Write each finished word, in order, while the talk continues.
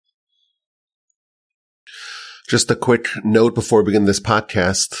Just a quick note before we begin this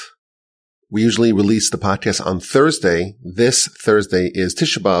podcast. We usually release the podcast on Thursday. This Thursday is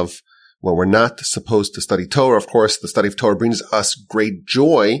Tisha B'Av, when we're not supposed to study Torah. Of course, the study of Torah brings us great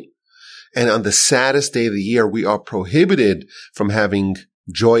joy. And on the saddest day of the year, we are prohibited from having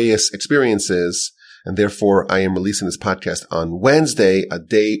joyous experiences. And therefore, I am releasing this podcast on Wednesday, a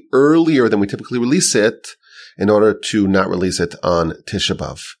day earlier than we typically release it, in order to not release it on Tisha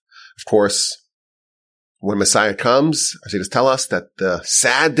B'Av. Of course, when Messiah comes, our sages tell us that the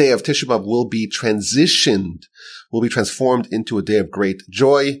sad day of Tisha B'Av will be transformed into a day of great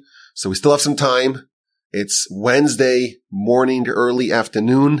joy. So we still have some time. It's Wednesday morning to early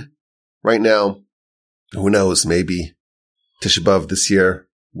afternoon right now. Who knows? Maybe Tisha B'Av this year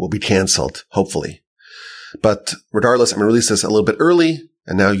will be canceled, hopefully. But regardless, I'm going to release this a little bit early,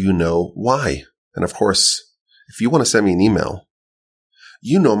 and now you know why. And of course, if you want to send me an email,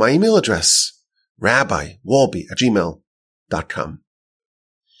 you know my email address. rabbiwalby@gmail.com.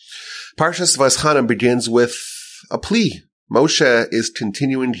 Parshas Vaeschanan begins with a plea. Moshe is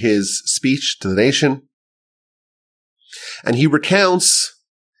continuing his speech to the nation, and he recounts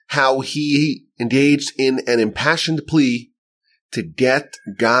how he engaged in an impassioned plea to get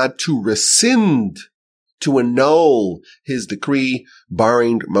God to rescind, to annul his decree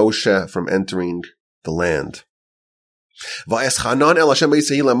barring Moshe from entering the land. Vaeschanan el Hashem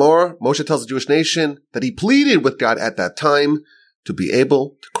b'Yisrael lamor. Moshe tells the Jewish nation that he pleaded with God at that time to be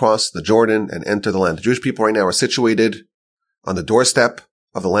able to cross the Jordan and enter the land. The Jewish people right now are situated on the doorstep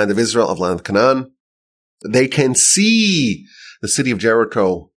of the land of Israel, of the land of Canaan. They can see the city of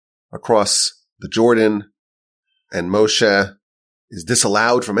Jericho across the Jordan, and Moshe is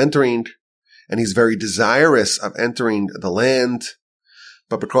disallowed from entering, and he's very desirous of entering the land.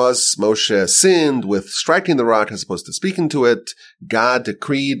 But because Moshe sinned with striking the rock as opposed to speaking to it, God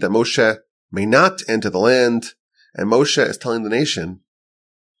decreed that Moshe may not enter the land. And Moshe is telling the nation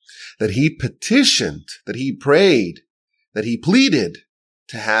that he petitioned, that he prayed, that he pleaded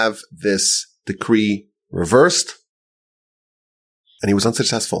to have this decree reversed. And he was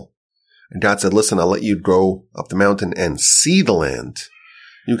unsuccessful. And God said, listen, I'll let you go up the mountain and see the land.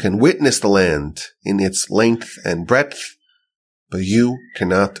 You can witness the land in its length and breadth, but you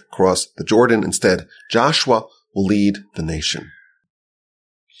cannot cross the Jordan. Instead, Joshua will lead the nation.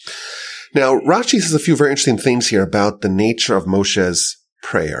 Now, Rashi says a few very interesting things here about the nature of Moshe's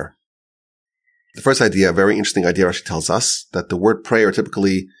prayer. The first idea, a very interesting idea, Rashi tells us that the word prayer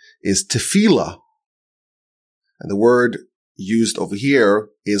typically is tefillah. And the word used over here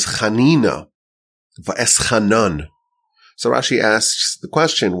is chanina, Vaeschanan. So Rashi asks the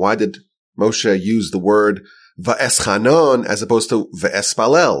question, why did Moshe use the word Vaeschanan as opposed to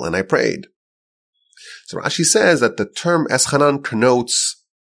Vaespalel, and I prayed? So Rashi says that the term Eschanan connotes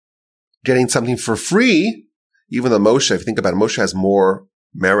getting something for free, even though Moshe, if you think about it, Moshe has more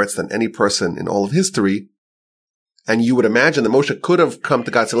merits than any person in all of history. And you would imagine that Moshe could have come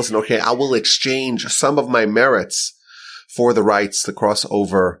to God and said, listen, okay, I will exchange some of my merits for the rights to cross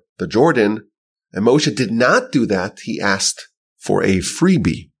over the Jordan. And Moshe did not do that. He asked for a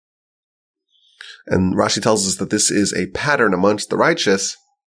freebie. And Rashi tells us that this is a pattern amongst the righteous.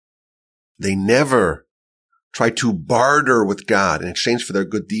 They never try to barter with God in exchange for their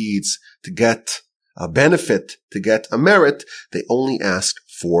good deeds to get a benefit, to get a merit. They only ask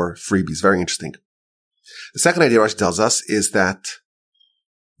for freebies. Very interesting. The second idea Rashi tells us is that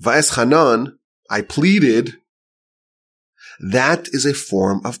Vaeschanan, I pleaded, that is a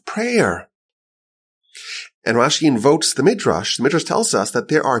form of prayer. And Rashi invokes the Midrash. The Midrash tells us that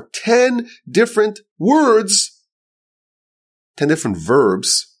there are 10 different words, 10 different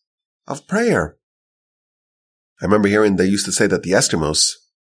verbs of prayer. I remember hearing they used to say that the Eskimos,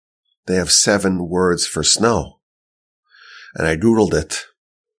 they have 7 words for snow. And I Googled it.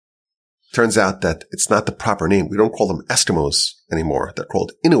 Turns out that it's not the proper name. We don't call them Eskimos anymore. They're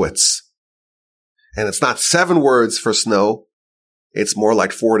called Inuits. And it's not 7 words for snow. It's more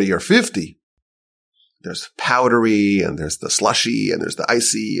like 40 or 50. There's powdery, and there's the slushy, and there's the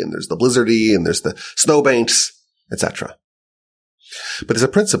icy, and there's the blizzardy, and there's the snowbanks, etc. But there's a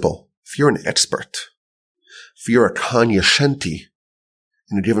principle. If you're an expert, if you're a cognoscenti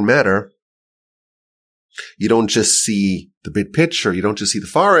in a given matter, you don't just see the big picture, you don't just see the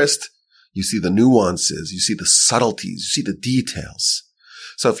forest, you see the nuances, you see the subtleties, you see the details.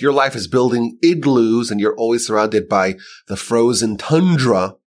 So if your life is building igloos and you're always surrounded by the frozen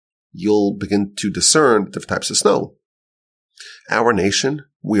tundra, you'll begin to discern different types of snow. Our nation,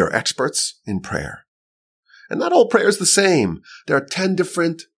 we are experts in prayer. And not all prayer is the same. There are 10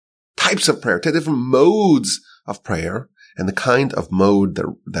 different types of prayer, 10 different modes of prayer. And the kind of mode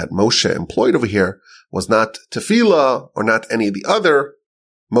that Moshe employed over here was not tefillah or not any of the other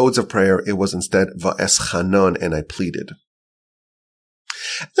modes of prayer. It was instead Vaeschanan, and I pleaded.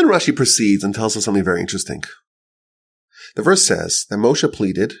 Then Rashi proceeds and tells us something very interesting. The verse says that Moshe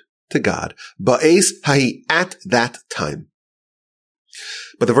pleaded to God, Ba'es ha'i, at that time.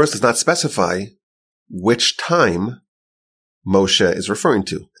 But the verse does not specify which time Moshe is referring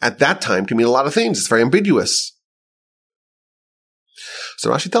to. At that time can mean a lot of things. It's very ambiguous. So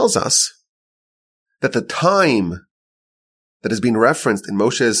Rashi tells us that the time that is being referenced in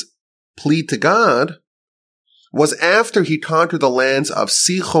Moshe's plea to God was after he conquered the lands of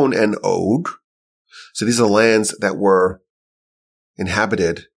Sichon and Og. So these are the lands that were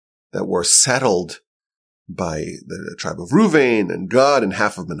inhabited, that were settled by the tribe of Reuven and Gad and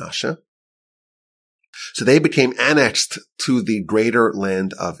half of Manasseh. So they became annexed to the greater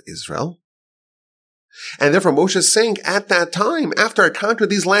land of Israel. And therefore Moshe is saying, at that time, after I conquered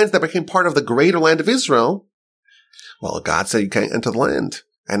these lands that became part of the greater land of Israel, well, God said you can't enter the land.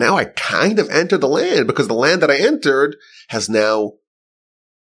 And now I kind of entered the land because the land that I entered has now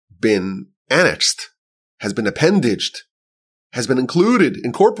been annexed, has been appendaged, has been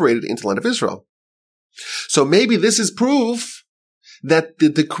incorporated into the land of Israel. So maybe this is proof that the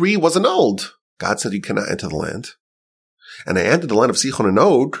decree was annulled. God said you cannot enter the land. And I entered the land of Sichon and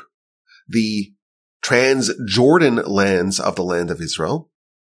Og, the Trans-Jordan lands of the land of Israel.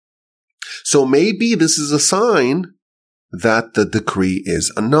 So maybe this is a sign that the decree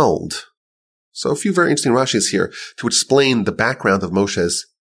is annulled. So a few very interesting Rashis here to explain the background of Moshe's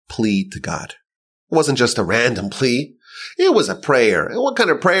plea to God. It wasn't just a random plea. It was a prayer. And what kind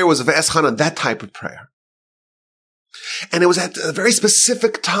of prayer was Vaeschanan? That type of prayer. And it was at a very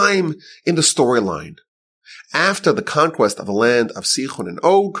specific time in the storyline. After the conquest of the land of Sichon and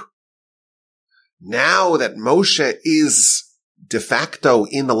Og, now that Moshe is de facto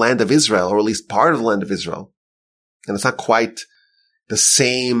in the land of Israel, or at least part of the land of Israel, and it's not quite the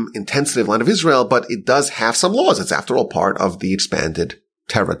same intensity of the land of Israel, but it does have some laws. It's after all part of the expanded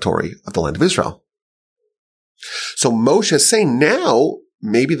territory of the land of Israel. So Moshe is saying now,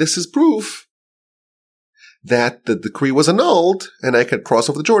 maybe this is proof that the decree was annulled and I could cross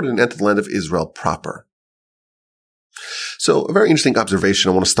over the Jordan and enter the land of Israel proper. So a very interesting observation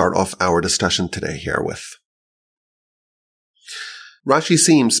I want to start off our discussion today here with. Rashi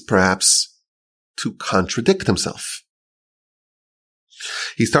seems perhaps to contradict himself.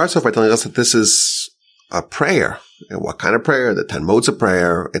 He starts off by telling us that this is a prayer. And what kind of prayer? The 10 modes of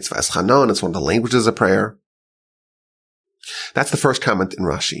prayer. It's Vaeschanan. It's one of the languages of prayer. That's the first comment in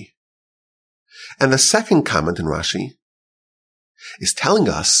Rashi. And the second comment in Rashi is telling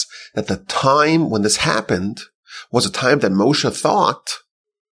us that the time when this happened was a time that Moshe thought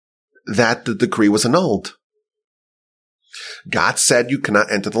that the decree was annulled. God said you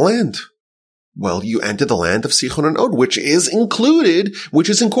cannot enter the land. Well, you entered the land of Sichon and Og, which is incorporated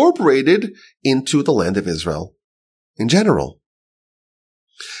into the land of Israel in general.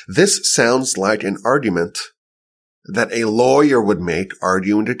 This sounds like an argument that a lawyer would make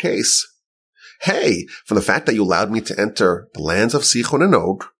arguing the case. Hey, from the fact that you allowed me to enter the lands of Sichon and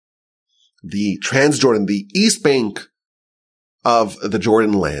Og, the Transjordan, the east bank of the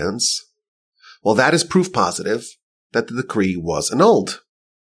Jordan lands, well, that is proof positive that the decree was annulled.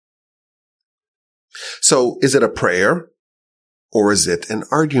 So is it a prayer or is it an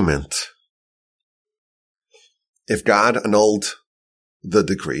argument? If God annulled the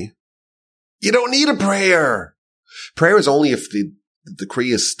decree, you don't need a prayer. Prayer is only if the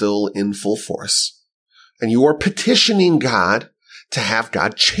decree is still in full force and you are petitioning God to have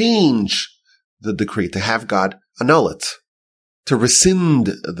God change the decree, to have God annul it, to rescind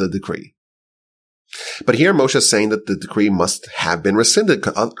the decree. But here Moshe is saying that the decree must have been rescinded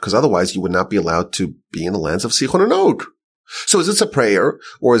because otherwise you would not be allowed to be in the lands of Sichon and Og. So is this a prayer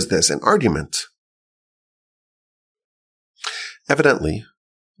or is this an argument? Evidently,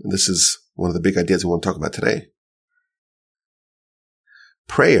 and this is one of the big ideas we want to talk about today,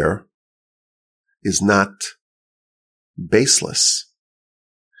 prayer is not baseless.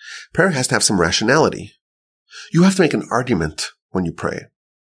 Prayer has to have some rationality. You have to make an argument when you pray.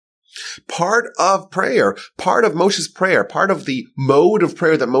 Part of prayer, part of Moshe's prayer, part of the mode of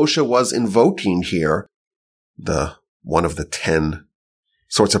prayer that Moshe was invoking here, one of the 10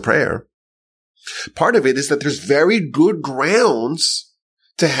 sorts of prayer, part of it is that there's very good grounds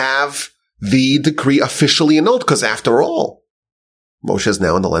to have the decree officially annulled, because after all, Moshe is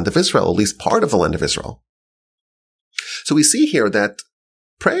now in the land of Israel, at least part of the land of Israel. So we see here that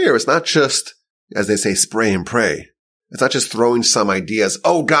prayer is not just, as they say, spray and pray. It's not just throwing some ideas.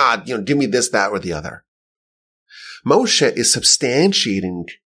 Oh God, give me this, that, or the other. Moshe is substantiating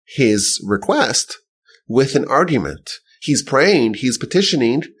his request with an argument. He's praying, he's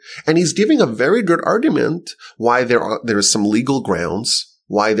petitioning, and he's giving a very good argument why there is some legal grounds,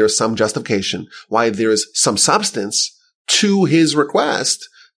 why there's some justification, why there's some substance to his request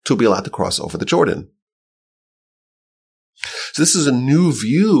to be allowed to cross over the Jordan. So this is a new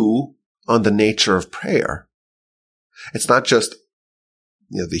view on the nature of prayer. It's not just,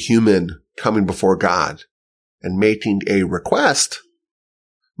 the human coming before God and making a request.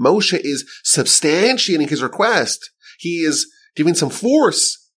 Moshe is substantiating his request. He is giving some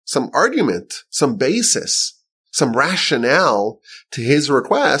force, some argument, some basis, some rationale to his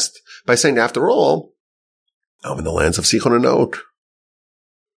request by saying, after all, I'm in the lands of Sichon and Og.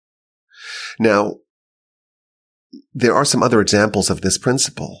 Now, there are some other examples of this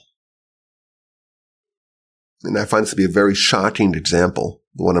principle. And I find this to be a very shocking example,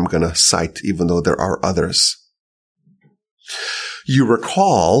 the one I'm going to cite, even though there are others. You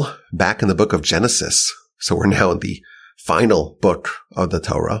recall back in the book of Genesis, so we're now in the final book of the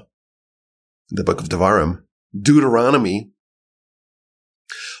Torah, the book of Devarim, Deuteronomy,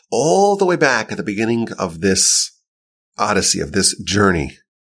 all the way back at the beginning of this odyssey, of this journey,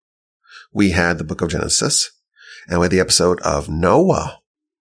 we had the book of Genesis, and we had the episode of Noah.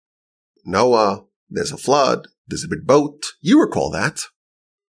 Noah, there's a flood, there's a big boat. You recall that.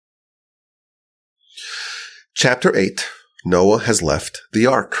 Chapter 8, Noah has left the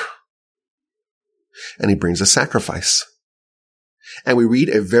ark, and he brings a sacrifice. And we read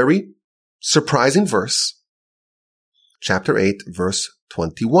a very surprising verse, chapter 8, verse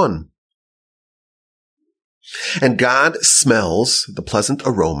 21. And God smells the pleasant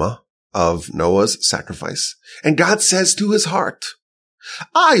aroma of Noah's sacrifice, and God says to his heart,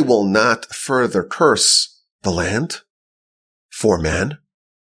 I will not further curse the land for man,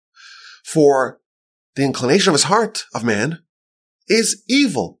 for the inclination of his heart of man is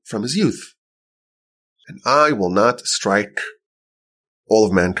evil from his youth. And I will not strike all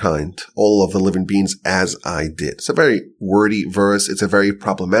of mankind, all of the living beings as I did. It's a very wordy verse. It's a very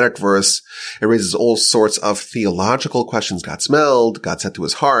problematic verse. It raises all sorts of theological questions. God smelled, God said to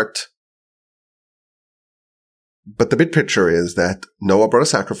his heart. But the big picture is that Noah brought a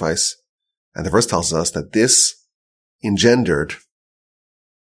sacrifice, and the verse tells us that this engendered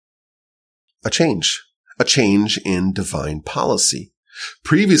a change in divine policy.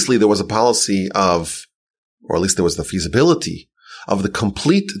 Previously, there was a policy of, or at least there was the feasibility of the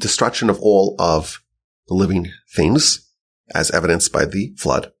complete destruction of all of the living things, as evidenced by the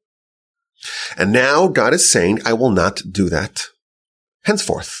flood. And now God is saying, I will not do that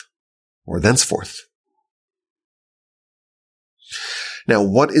henceforth, or thenceforth. Now,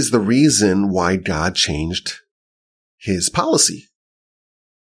 what is the reason why God changed his policy?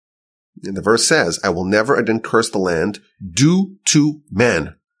 And the verse says, I will never again curse the land due to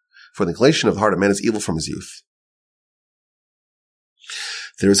man, for the inclination of the heart of man is evil from his youth.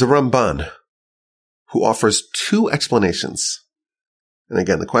 There is a Ramban who offers two explanations. And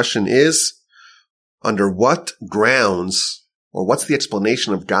again, the question is, under what grounds, or what's the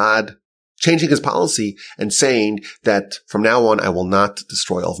explanation of God changing his policy and saying that from now on I will not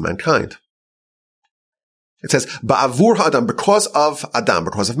destroy all of mankind? It says, Ba'avur ha'adam, because of Adam,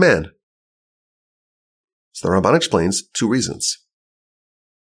 because of man. So the Ramban explains two reasons.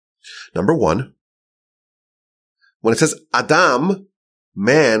 Number one, when it says Adam,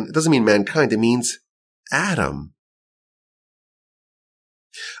 man, it doesn't mean mankind, it means Adam.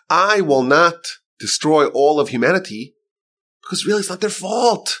 I will not destroy all of humanity because really it's not their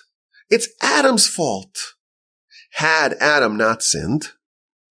fault. It's Adam's fault. Had Adam not sinned,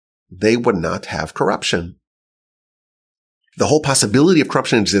 they would not have corruption. The whole possibility of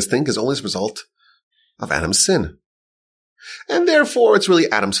corruption existing is only as a result of Adam's sin. And therefore, it's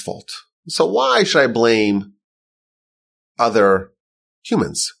really Adam's fault. So why should I blame other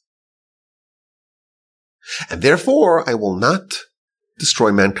humans? And therefore, I will not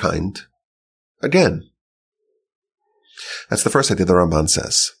destroy mankind again. That's the first idea the Ramban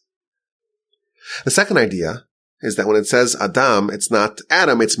says. The second idea is that when it says Adam, it's not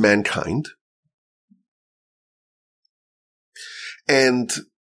Adam, it's mankind. And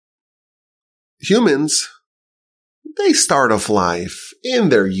humans, they start off life in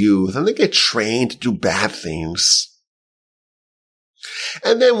their youth and they get trained to do bad things.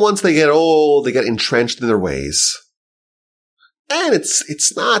 And then once they get old, they get entrenched in their ways. And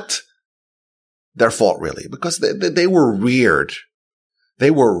it's not their fault really, because they were reared.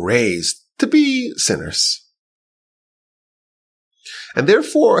 They were raised to be sinners. And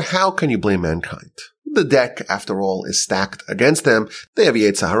therefore, how can you blame mankind? The deck, after all, is stacked against them. They have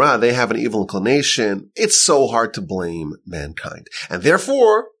Yetzer Hara. They have an evil inclination. It's so hard to blame mankind. And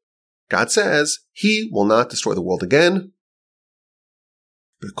therefore, God says he will not destroy the world again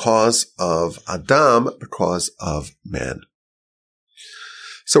because of Adam, because of man.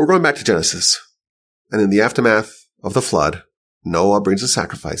 So we're going back to Genesis. And in the aftermath of the flood, Noah brings a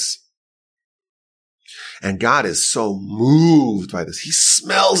sacrifice. And God is so moved by this. He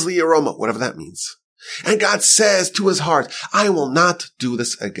smells the aroma, whatever that means. And God says to his heart, I will not do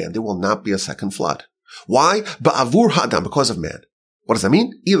this again. There will not be a second flood. Why? Ba'avur ha'adam, because of man. What does that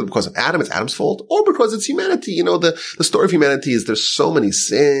mean? Either because of Adam, it's Adam's fault, or because it's humanity. You know, the story of humanity is there's so many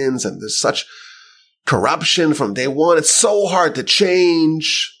sins and there's such corruption from day one. It's so hard to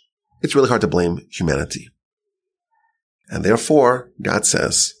change. It's really hard to blame humanity. And therefore, God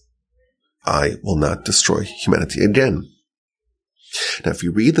says, I will not destroy humanity again. Now, if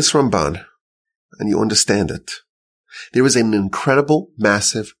you read this Ramban and you understand it, there is an incredible,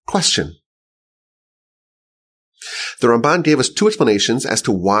 massive question. The Ramban gave us two explanations as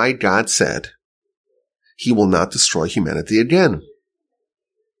to why God said he will not destroy humanity again.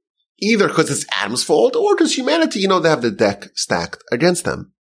 Either because it's Adam's fault or because humanity, they have the deck stacked against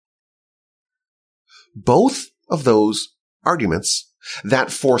them. Both of those arguments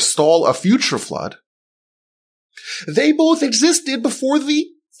that forestall a future flood, they both existed before the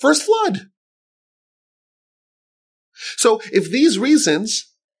first flood. So if these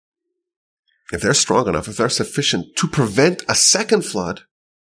reasons, if they're strong enough, if they're sufficient to prevent a second flood,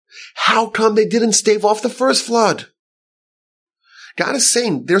 how come they didn't stave off the first flood? God is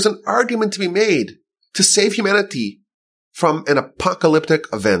saying there's an argument to be made to save humanity from an apocalyptic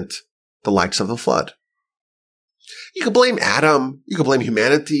event, the likes of the flood. You can blame Adam. You can blame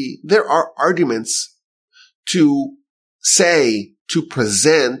humanity. There are arguments to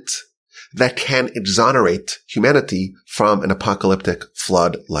present that can exonerate humanity from an apocalyptic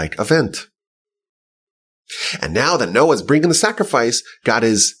flood-like event. And now that Noah's bringing the sacrifice, God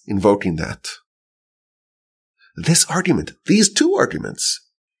is invoking that. This argument, these two arguments,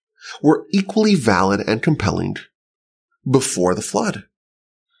 were equally valid and compelling before the flood.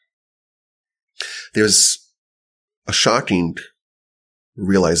 There's a shocking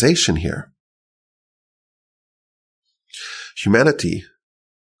realization here. Humanity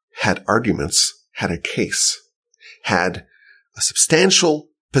had arguments, had a case, had a substantial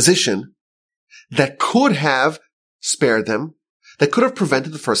position that could have spared them, that could have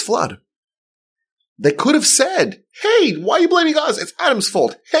prevented the first flood. They could have said, hey, why are you blaming us? It's Adam's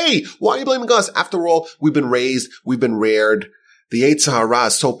fault. Hey, why are you blaming us? After all, we've been raised, we've been reared. The Yetzer Hara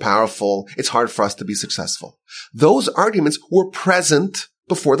is so powerful, it's hard for us to be successful. Those arguments were present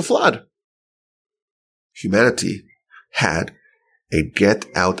before the flood. Humanity had a get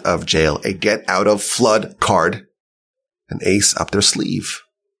out of jail, a get out of flood card, an ace up their sleeve.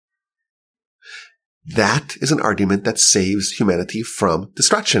 That is an argument that saves humanity from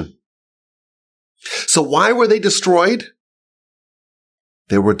destruction. So why were they destroyed?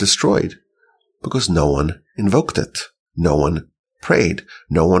 They were destroyed because no one invoked it. No one prayed.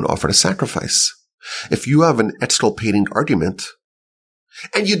 No one offered a sacrifice. If you have an exculpating argument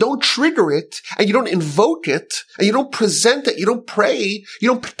and you don't trigger it and you don't invoke it and you don't present it, you don't pray, you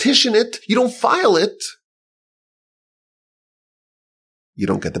don't petition it, you don't file it, you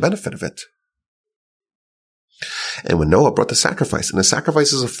don't get the benefit of it. And when Noah brought the sacrifice, and the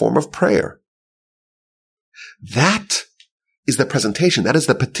sacrifice is a form of prayer, that is the presentation, that is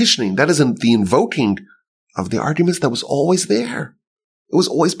the petitioning, that is the invoking of the arguments that was always there. It was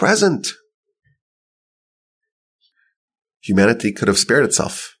always present. Humanity could have spared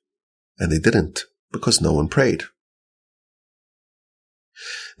itself, and they didn't, because no one prayed.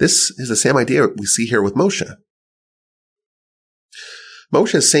 This is the same idea we see here with Moshe.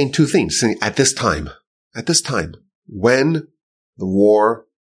 Moshe is saying two things, saying at this time, when the war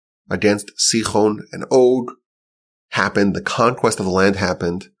against Sichon and Og happened, the conquest of the land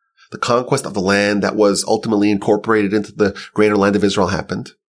happened, the conquest of the land that was ultimately incorporated into the greater land of Israel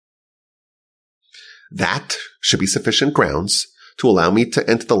happened. That should be sufficient grounds to allow me to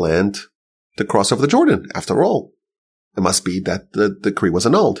enter the land to cross over the Jordan. After all, it must be that the decree was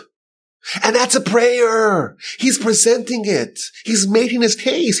annulled. And that's a prayer. He's presenting it. He's making his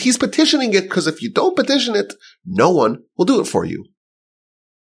case. He's petitioning it, because if you don't petition it, no one will do it for you.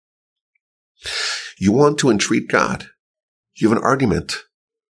 You want to entreat God. You have an argument.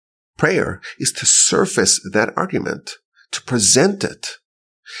 Prayer is to surface that argument, to present it.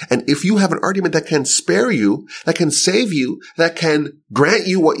 And if you have an argument that can spare you, that can save you, that can grant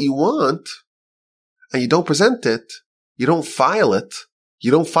you what you want, and you don't present it, you don't file it, you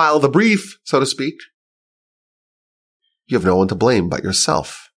don't file the brief, so to speak, you have no one to blame but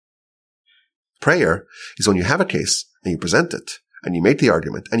yourself. Prayer is when you have a case and you present it and you make the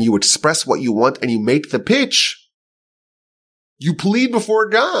argument and you express what you want and you make the pitch. You plead before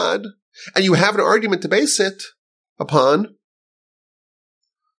God and you have an argument to base it upon.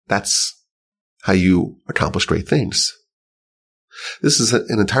 That's how you accomplish great things. This is an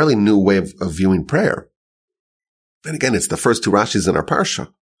entirely new way of viewing prayer. And again, it's the first two Rashis in our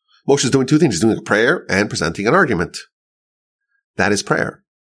Parsha. Moshe is doing two things. He's doing a prayer and presenting an argument. That is prayer.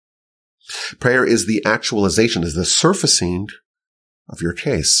 Prayer is the actualization, is the surfacing of your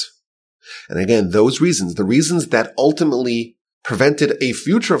case. And again, those reasons, the reasons that ultimately prevented a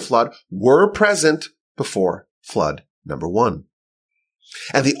future flood, were present before flood number one.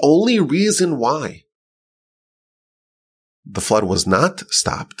 And the only reason why the flood was not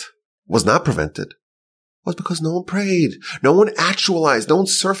stopped, was not prevented, was because no one prayed. No one actualized, no one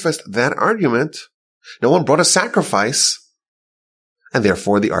surfaced that argument. No one brought a sacrifice. And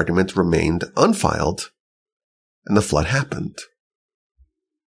therefore the argument remained unfiled and the flood happened.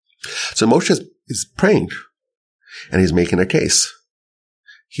 So Moshe is praying and he's making a case.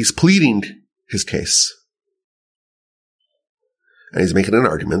 He's pleading his case. And he's making an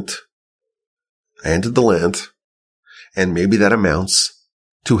argument. I entered the land, and maybe that amounts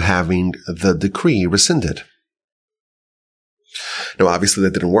to having the decree rescinded. Now, obviously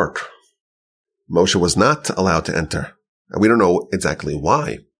that didn't work. Moshe was not allowed to enter. And we don't know exactly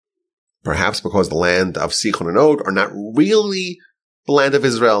why. Perhaps because the land of Sichon and Og are not really the land of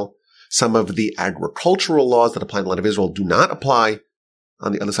Israel. Some of the agricultural laws that apply in the land of Israel do not apply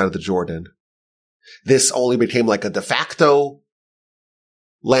on the other side of the Jordan. This only became like a de facto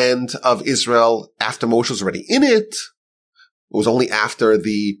land of Israel after Moshe was already in it. It was only after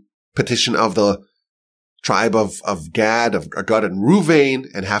the petition of the tribe of Gad, of Gad and Ruvain,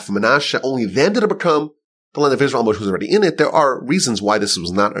 and half of Manasseh. Only then did it become the land of Israel. Moshe was already in it. There are reasons why this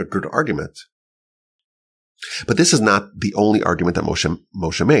was not a good argument. But this is not the only argument that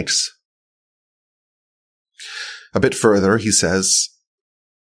Moshe makes. A bit further, he says,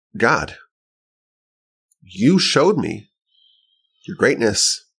 God, you showed me your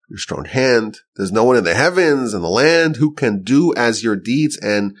greatness, your strong hand. There's no one in the heavens and the land who can do as your deeds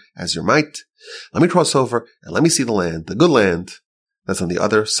and as your might. Let me cross over and let me see the land, the good land that's on the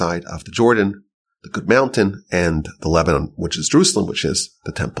other side of the Jordan, the good mountain, and the Lebanon, which is Jerusalem, which is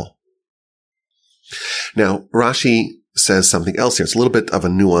the temple. Now, Rashi says something else here. It's a little bit of a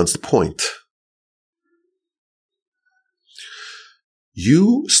nuanced point.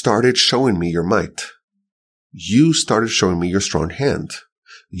 You started showing me your might. You started showing me your strong hand.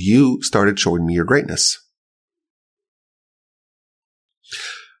 You started showing me your greatness.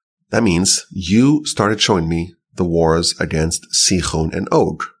 That means you started showing me the wars against Sichon and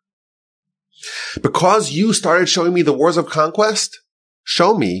Og. Because you started showing me the wars of conquest,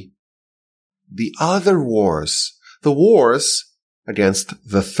 show me the other wars, the wars against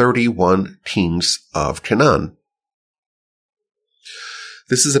the 31 kings of Canaan.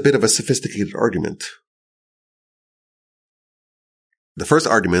 This is a bit of a sophisticated argument. The first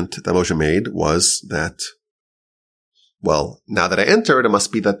argument that Moshe made was that, well, now that I entered, it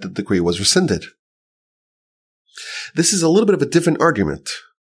must be that the decree was rescinded. This is a little bit of a different argument.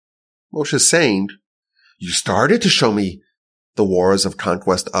 Moshe is saying, you started to show me the wars of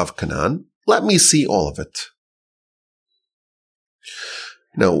conquest of Canaan. Let me see all of it.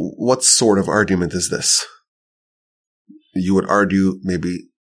 Now, what sort of argument is this? You would argue maybe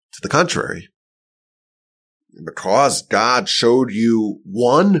to the contrary. Because God showed you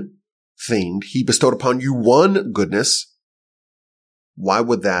one thing, he bestowed upon you one goodness, why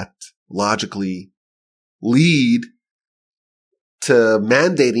would that logically lead to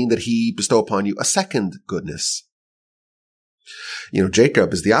mandating that he bestow upon you a second goodness? You know,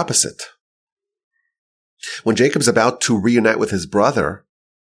 Jacob is the opposite. When Jacob's about to reunite with his brother,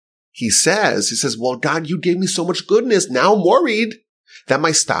 he says, well, God, you gave me so much goodness. Now I'm worried that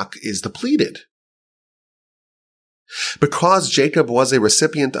my stock is depleted. Because Jacob was a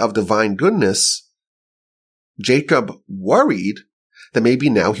recipient of divine goodness, Jacob worried that maybe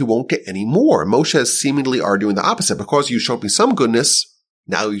now he won't get any more. Moshe is seemingly arguing the opposite. Because you showed me some goodness,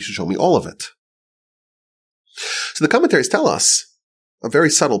 now you should show me all of it. So the commentaries tell us a very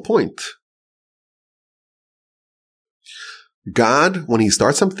subtle point. God, when he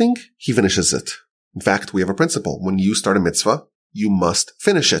starts something, he finishes it. In fact, we have a principle. When you start a mitzvah, you must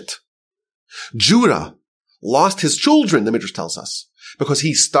finish it. Judah lost his children, the Midrash tells us, because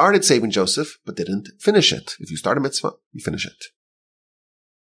he started saving Joseph, but didn't finish it. If you start a mitzvah, you finish it.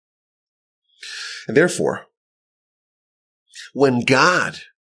 And therefore, when God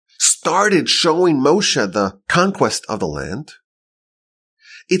started showing Moshe the conquest of the land,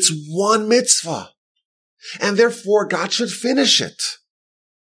 it's one mitzvah. And therefore, God should finish it.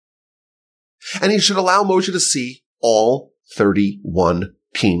 And he should allow Moshe to see all 31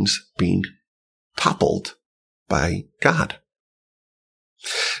 kings being toppled by God.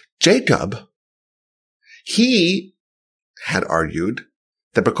 Jacob, he had argued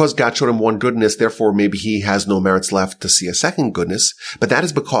that because God showed him one goodness, therefore maybe he has no merits left to see a second goodness. But that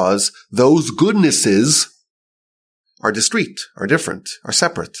is because those goodnesses are discrete, are different, are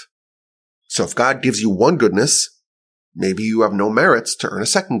separate. So if God gives you one goodness, maybe you have no merits to earn a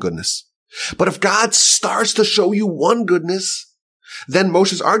second goodness. But if God starts to show you one goodness, then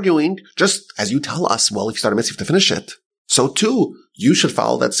Moshe's arguing, just as you tell us, well, if you start a mitzvah, you have to finish it. So too, you should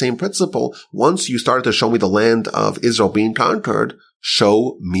follow that same principle. Once you started to show me the land of Israel being conquered,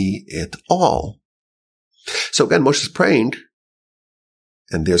 show me it all. So again, Moshe's praying,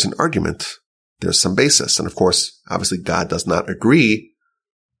 and there's an argument. There's some basis. And of course, obviously God does not agree.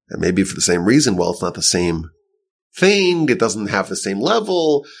 And maybe for the same reason, well, it's not the same thing. It doesn't have the same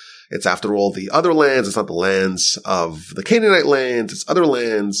level. It's after all the other lands. It's not the lands of the Canaanite lands. It's other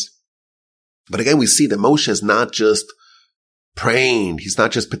lands. But again, we see that Moshe is not just praying. He's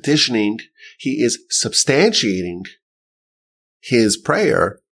not just petitioning. He is substantiating his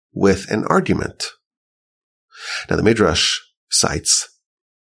prayer with an argument. Now, the Midrash cites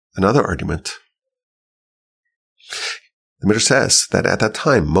another argument. The Midrash says that at that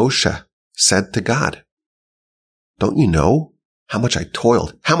time, Moshe said to God, don't you know how much I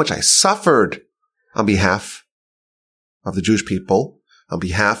toiled, how much I suffered on behalf of the Jewish people, on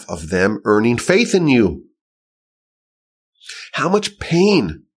behalf of them earning faith in you? How much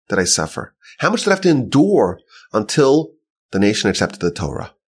pain did I suffer? How much did I have to endure until the nation accepted the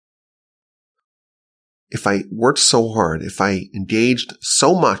Torah? If I worked so hard, if I engaged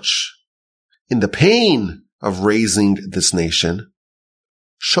so much in the pain of raising this nation,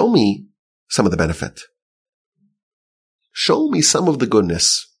 show me some of the benefit. Show me some of the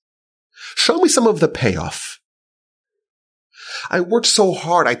goodness. Show me some of the payoff. I worked so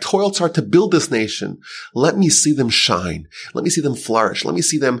hard. I toiled so hard to build this nation. Let me see them shine. Let me see them flourish. Let me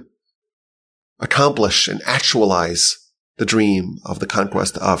see them accomplish and actualize the dream of the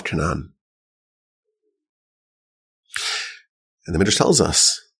conquest of Canaan. And the Midrash tells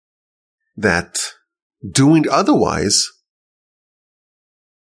us that doing otherwise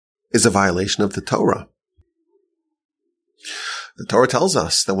is a violation of the Torah. The Torah tells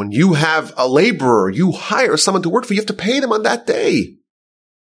us that when you have a laborer, you hire someone to work for you, you have to pay them on that day.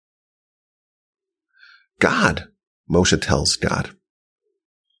 God, Moshe tells God,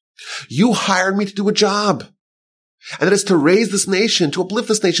 you hired me to do a job. And that is to raise this nation, to uplift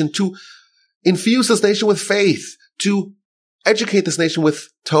this nation, to infuse this nation with faith, to educate this nation with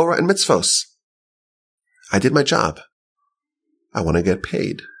Torah and mitzvos. I did my job. I want to get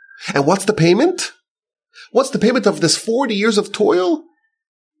paid. And what's the payment? What's the payment of this 40 years of toil?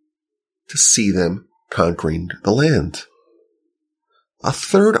 To see them conquering the land. A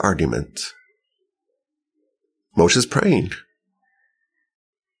third argument. Moshe is praying.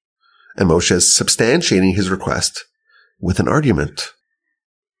 And Moshe is substantiating his request with an argument.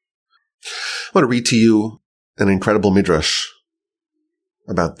 I want to read to you an incredible midrash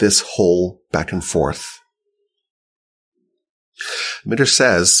about this whole back and forth. The midrash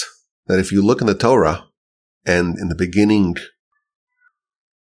says that if you look in the Torah, and in the beginning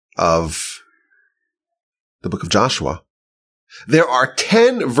of the book of Joshua, there are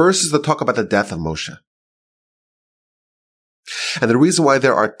 10 verses that talk about the death of Moshe. And the reason why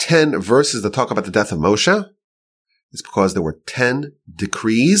there are 10 verses that talk about the death of Moshe is because there were 10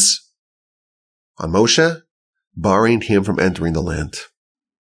 decrees on Moshe barring him from entering the land.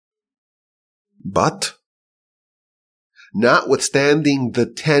 But, notwithstanding the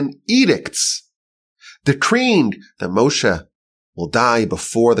 10 edicts decreeing that Moshe will die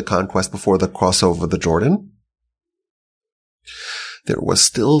before the conquest, before the crossover of the Jordan, there was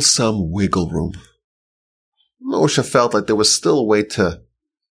still some wiggle room. Moshe felt like there was still a way to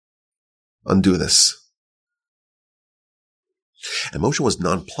undo this. And Moshe was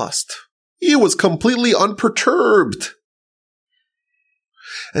nonplussed. He was completely unperturbed.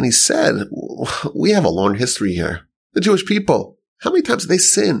 And he said, we have a long history here. The Jewish people, how many times did they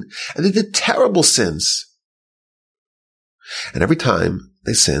sin? And they did terrible sins. And every time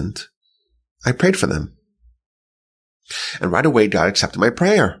they sinned, I prayed for them. And right away, God accepted my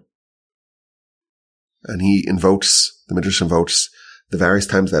prayer. And the Midrash invokes the various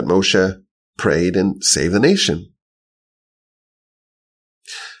times that Moshe prayed and saved the nation.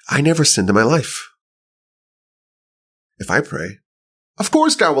 I never sinned in my life. If I pray, Of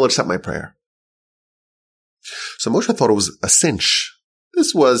course God will accept my prayer. So Moshe thought it was a cinch.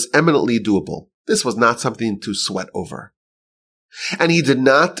 This was eminently doable. This was not something to sweat over. And he did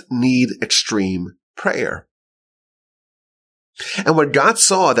not need extreme prayer. And when God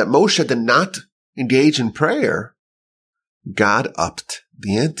saw that Moshe did not engage in prayer, God upped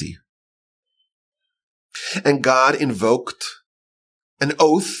the ante. And God invoked an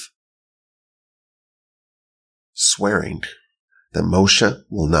oath swearing that Moshe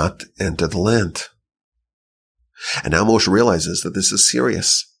will not enter the land. And now Moshe realizes that this is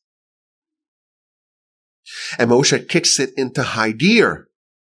serious. And Moshe kicks it into high gear.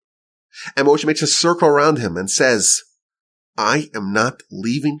 And Moshe makes a circle around him and says, I am not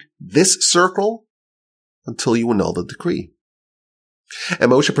leaving this circle until you annul the decree.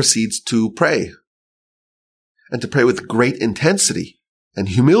 And Moshe proceeds to pray. And to pray with great intensity and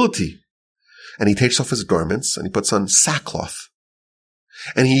humility. And he takes off his garments and he puts on sackcloth.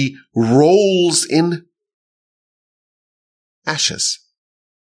 And he rolls in ashes.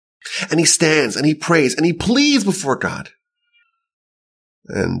 And he stands and he prays and he pleads before God.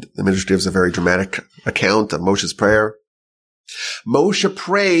 And the Midrash gives a very dramatic account of Moshe's prayer. Moshe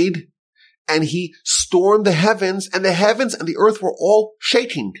prayed and he stormed the heavens and the earth were all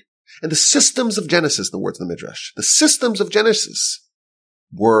shaking. And the systems of Genesis, the words of the Midrash, the systems of Genesis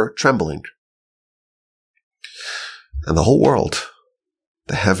were trembling. And the whole world,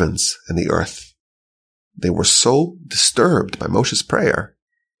 the heavens and the earth, they were so disturbed by Moshe's prayer.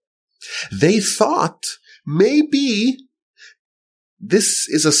 They thought maybe this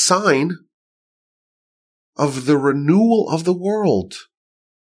is a sign of the renewal of the world.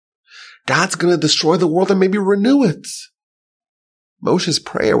 God's going to destroy the world and maybe renew it. Moshe's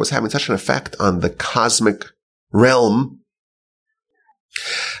prayer was having such an effect on the cosmic realm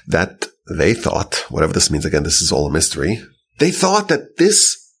that they thought, whatever this means, again, this is all a mystery, they thought that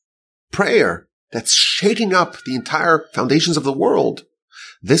this prayer that's shaking up the entire foundations of the world,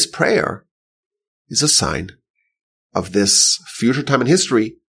 this prayer is a sign of this future time in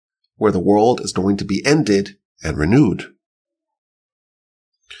history where the world is going to be ended and renewed.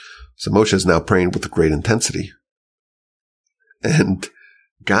 So Moshe is now praying with great intensity. And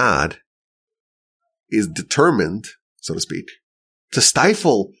God is determined, so to speak, to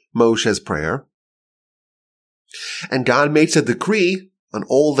stifle Moshe's prayer. And God makes a decree on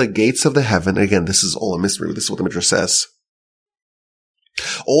all the gates of the heaven. Again, this is all a mystery. This is what the Midrash says.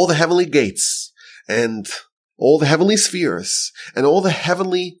 All the heavenly gates and all the heavenly spheres and all the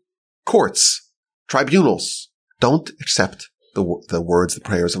heavenly courts, tribunals, don't accept the words, the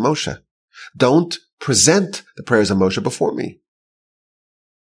prayers of Moshe. Don't present the prayers of Moshe before me.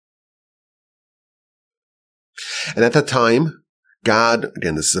 And at that time, God,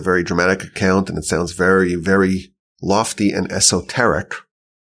 again, this is a very dramatic account and it sounds very, very lofty and esoteric.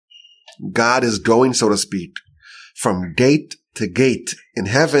 God is going, so to speak, from gate to gate in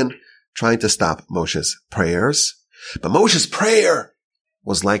heaven, trying to stop Moshe's prayers. But Moshe's prayer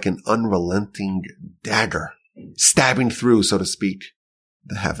was like an unrelenting dagger, stabbing through, so to speak,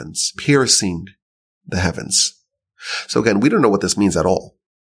 the heavens, piercing the heavens. So again, we don't know what this means at all.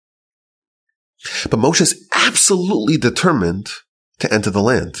 But Moshe's absolutely determined to enter the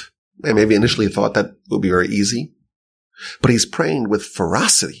land. And maybe initially thought that would be very easy. But he's praying with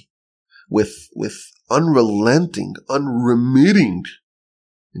ferocity, with unrelenting, unremitting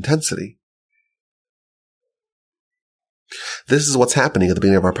intensity. This is what's happening at the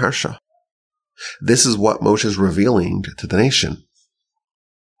beginning of our Parsha. This is what Moshe is revealing to the nation.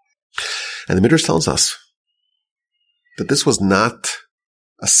 And the Midrash tells us that this was not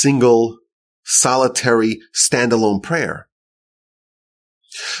a single, solitary, standalone prayer.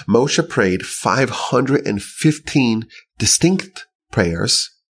 Moshe prayed 515 distinct prayers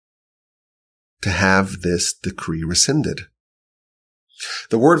to have this decree rescinded.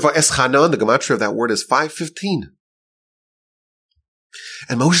 The word Vaeschanan, the gematria of that word is 515.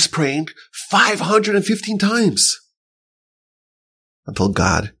 And Moshe's praying 515 times until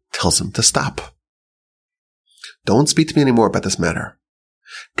God tells him to stop. Don't speak to me anymore about this matter.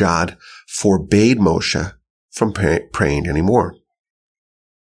 God forbade Moshe from praying anymore.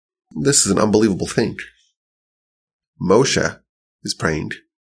 This is an unbelievable thing. Moshe is praying,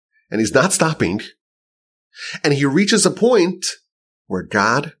 and he's not stopping, and he reaches a point where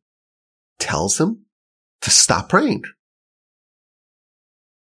God tells him to stop praying.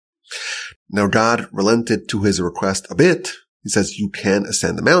 Now God relented to his request a bit. He says, you can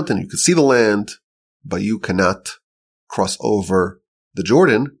ascend the mountain, you can see the land, but you cannot cross over the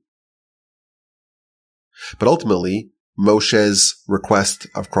Jordan. But ultimately, Moshe's request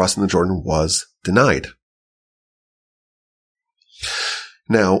of crossing the Jordan was denied.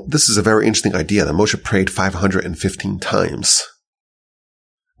 Now, this is a very interesting idea that Moshe prayed 515 times.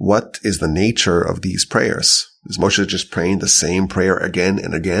 What is the nature of these prayers? Is Moshe just praying the same prayer again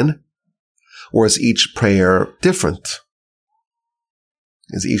and again? Or is each prayer different?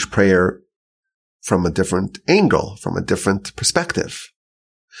 Is each prayer from a different angle, from a different perspective?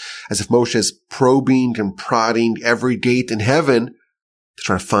 As if Moshe is probing and prodding every gate in heaven to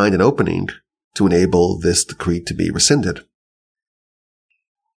try to find an opening to enable this decree to be rescinded.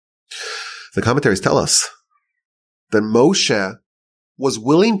 The commentaries tell us that Moshe was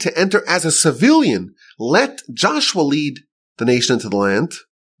willing to enter as a civilian. Let Joshua lead the nation into the land.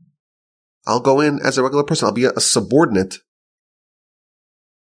 I'll go in as a regular person. I'll be a subordinate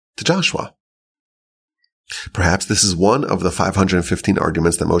to Joshua. Perhaps this is one of the 515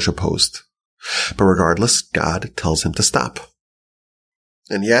 arguments that Moshe posed. But regardless, God tells him to stop.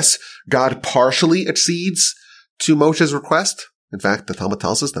 And yes, God partially accedes to Moshe's request. In fact, the Talmud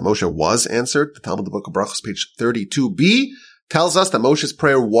tells us that Moshe was answered. The Talmud, the Book of Brachos, page 32b, tells us that Moshe's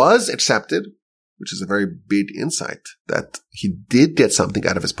prayer was accepted, which is a very big insight, that he did get something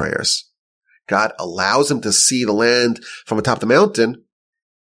out of his prayers. God allows him to see the land from atop the mountain,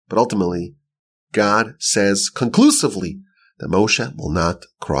 but ultimately, God says conclusively that Moshe will not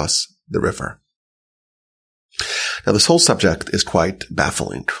cross the river. Now, this whole subject is quite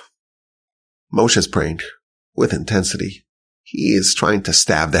baffling. Moshe is praying with intensity. He is trying to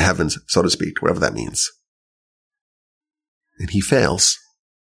stab the heavens, so to speak, whatever that means. And he fails.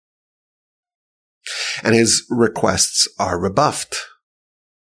 And his requests are rebuffed.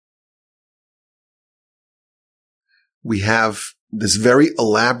 We have this very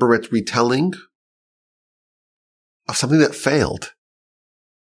elaborate retelling of something that failed.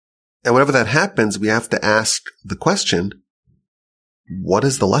 And whenever that happens, we have to ask the question, what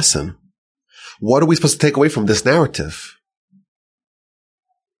is the lesson? What are we supposed to take away from this narrative?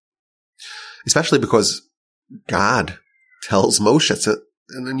 Especially because God tells Moshe, it's an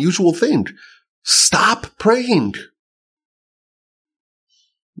unusual thing, stop praying.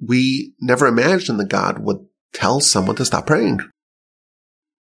 We never imagined that God would tell someone to stop praying.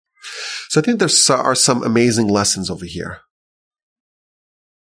 So I think there are some amazing lessons over here.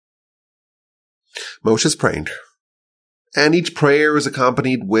 Moshe's praying, and each prayer is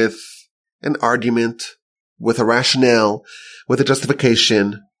accompanied with an argument, with a rationale, with a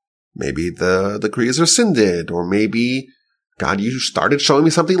justification. Maybe the decree is rescinded, or maybe, God, you started showing me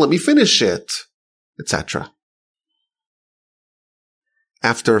something, let me finish it, etc.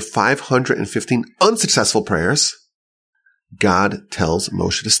 After 515 unsuccessful prayers, God tells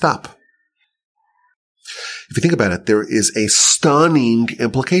Moshe to stop. If you think about it, there is a stunning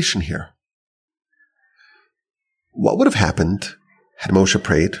implication here. What would have happened had Moshe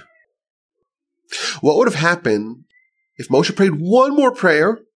prayed? What would have happened if Moshe prayed one more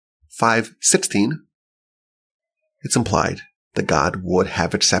prayer, 5:16? It's implied that God would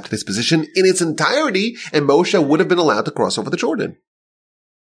have accepted his position in its entirety, and Moshe would have been allowed to cross over the Jordan.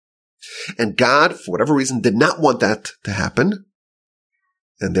 And God, for whatever reason, did not want that to happen.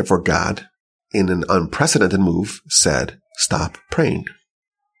 And therefore God, in an unprecedented move, said, stop praying.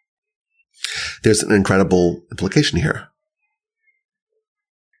 There's an incredible implication here.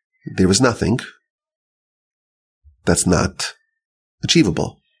 There is nothing that's not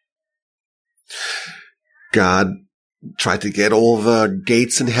achievable. God tried to get all the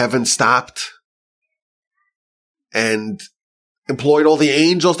gates in heaven stopped and employed all the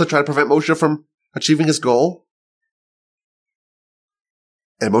angels to try to prevent Moshe from achieving his goal.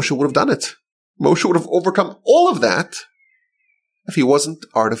 And Moshe would have done it. Moshe would have overcome all of that if he wasn't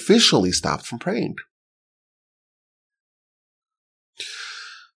artificially stopped from praying.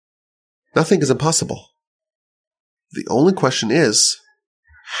 Nothing is impossible. The only question is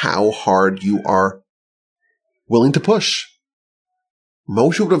how hard you are willing to push.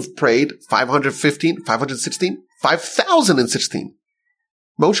 Moshe would have prayed 515, 516, 5,016.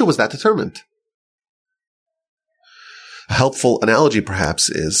 Moshe was that determined. A helpful analogy, perhaps,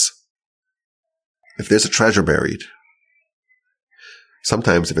 is if there's a treasure buried,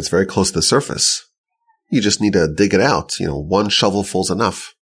 sometimes if it's very close to the surface, you just need to dig it out. One shovelful's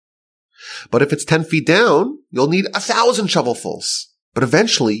enough. But if it's 10 feet down, you'll need 1,000 shovelfuls. But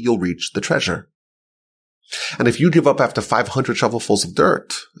eventually you'll reach the treasure. And if you give up after 500 shovelfuls of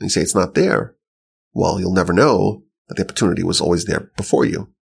dirt and you say it's not there, well, you'll never know that the opportunity was always there before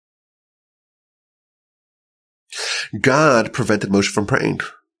you. God prevented Moshe from praying.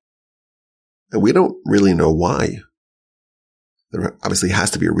 And we don't really know why. There obviously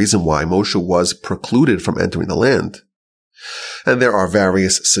has to be a reason why Moshe was precluded from entering the land. And there are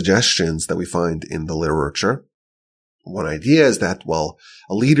various suggestions that we find in the literature. One idea is that, well,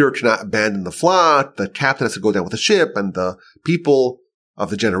 a leader cannot abandon the flock, the captain has to go down with the ship, and the people of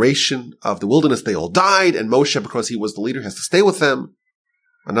the generation of the wilderness, they all died, and Moshe, because he was the leader, has to stay with them.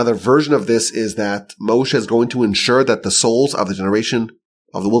 Another version of this is that Moshe is going to ensure that the souls of the generation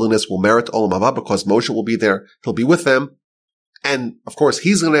of the wilderness will merit Olam Haba, because Moshe will be there, he'll be with them. And, of course,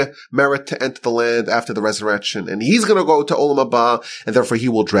 he's going to merit to enter the land after the resurrection, and he's going to go to Olam Haba, and therefore he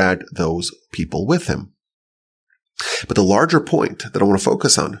will drag those people with him. But the larger point that I want to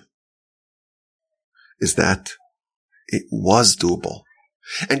focus on is that it was doable.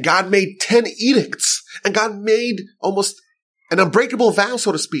 And God made 10 edicts, and God made almost an unbreakable vow,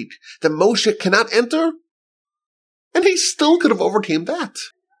 so to speak, that Moshe cannot enter, and he still could have overcame that,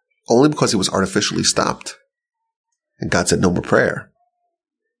 only because he was artificially stopped. And God said, no more prayer.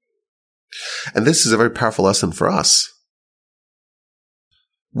 And this is a very powerful lesson for us.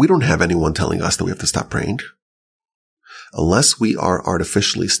 We don't have anyone telling us that we have to stop praying. Unless we are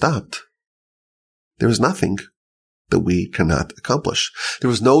artificially stopped, there is nothing that we cannot accomplish.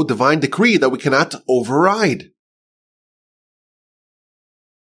 There is no divine decree that we cannot override.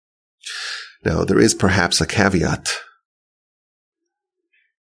 Now, there is perhaps a caveat.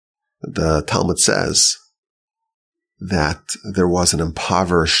 The Talmud says that there was an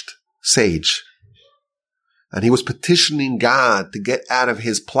impoverished sage, and he was petitioning God to get out of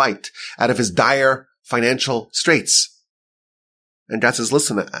his plight, out of his dire financial straits. And God says,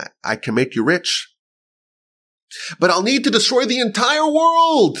 listen, I can make you rich, but I'll need to destroy the entire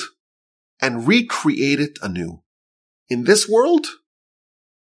world and recreate it anew. In this world,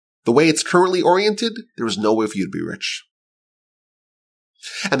 the way it's currently oriented, there is no way for you to be rich.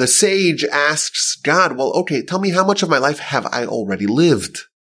 And the sage asks God, well, okay, tell me, how much of my life have I already lived?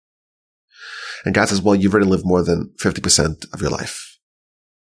 And God says, well, you've already lived more than 50% of your life.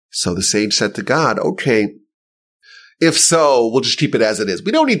 So the sage said to God, okay, if so, we'll just keep it as it is.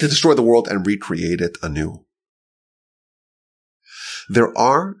 We don't need to destroy the world and recreate it anew. There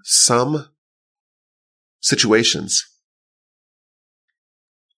are some situations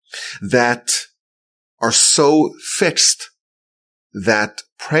that are so fixed that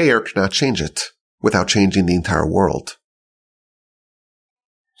prayer cannot change it without changing the entire world.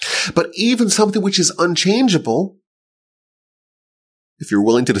 But even something which is unchangeable, if you're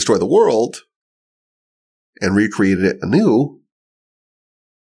willing to destroy the world and recreate it anew,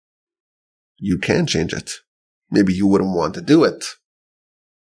 you can change it. Maybe you wouldn't want to do it.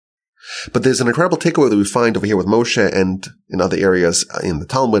 But there's an incredible takeaway that we find over here with Moshe and in other areas in the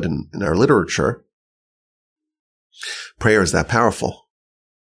Talmud and in our literature. Prayer is that powerful,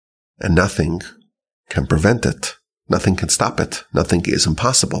 and nothing can prevent it. Nothing can stop it. Nothing is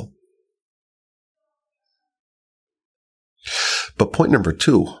impossible. But point number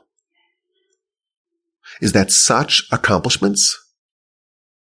 2 is that such accomplishments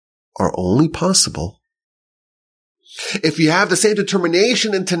are only possible if you have the same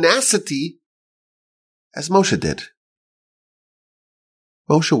determination and tenacity as Moshe did.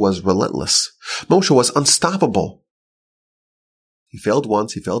 Moshe was relentless. Moshe was unstoppable. He failed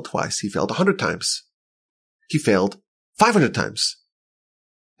once, he failed twice, he failed 100 times. He failed 500 times.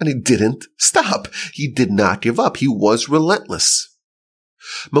 And he didn't stop. He did not give up. He was relentless.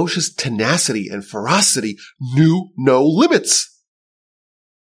 Moshe's tenacity and ferocity knew no limits.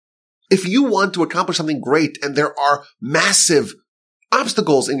 If you want to accomplish something great and there are massive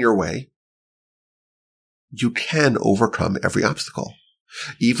obstacles in your way, you can overcome every obstacle.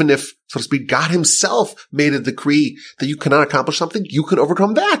 Even if, so to speak, God himself made a decree that you cannot accomplish something, you can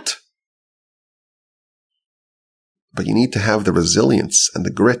overcome that. But you need to have the resilience and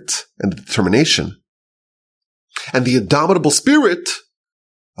the grit and the determination and the indomitable spirit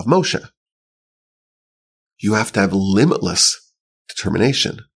of Moshe. You have to have limitless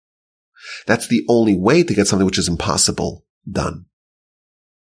determination. That's the only way to get something which is impossible done.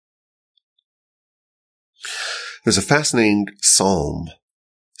 There's a fascinating psalm,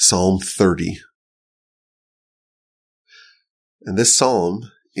 Psalm 30. And this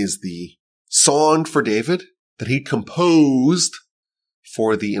psalm is the song for David that he composed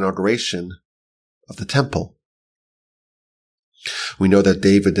for the inauguration of the temple. We know that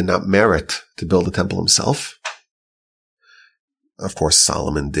David did not merit to build the temple himself. Of course,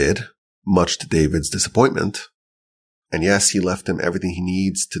 Solomon did, much to David's disappointment. And yes, he left him everything he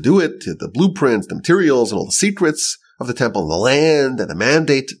needs to do it, the blueprints, the materials, and all the secrets of the temple, and the land, and the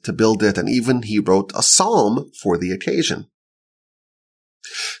mandate to build it, and even he wrote a psalm for the occasion.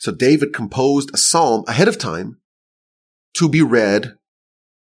 So David composed a psalm ahead of time to be read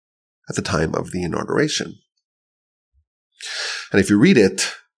at the time of the inauguration. And if you read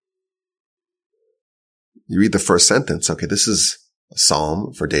it, You read the first sentence. Okay, this is a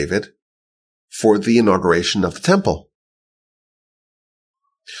psalm for David for the inauguration of the temple.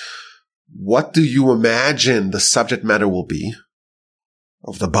 What do you imagine the subject matter will be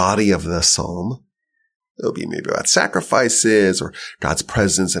of the body of the psalm? It'll be maybe about sacrifices or God's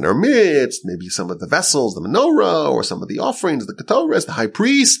presence in our midst, maybe some of the vessels, the menorah, or some of the offerings, the ketores, the high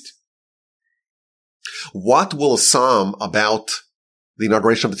priest. What will a psalm about the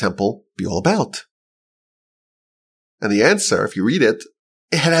inauguration of the temple be all about? And the answer, if you read it,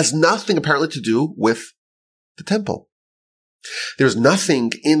 it has nothing apparently to do with the temple. There's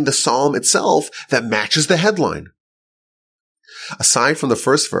nothing in the psalm itself that matches the headline. Aside from the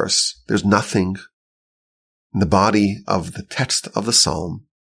first verse, there's nothing in the body of the text of the psalm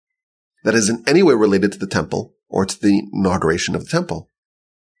that is in any way related to the temple or to the inauguration of the temple.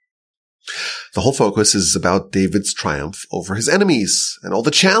 The whole focus is about David's triumph over his enemies and all the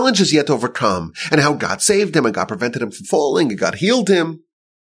challenges he had to overcome and how God saved him and God prevented him from falling and God healed him.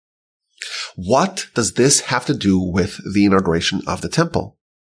 What does this have to do with the inauguration of the temple?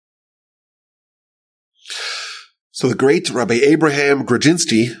 So the great Rabbi Abraham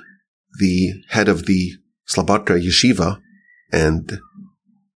Grodzinski, the head of the Slobodka Yeshiva and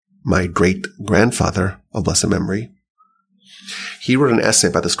my great-grandfather of blessed memory, he wrote an essay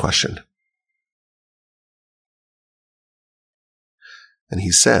about this question. And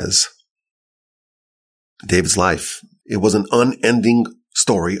he says, David's life, it was an unending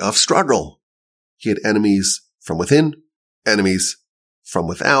story of struggle. He had enemies from within, enemies from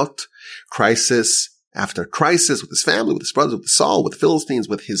without, crisis after crisis with his family, with his brothers, with Saul, with the Philistines,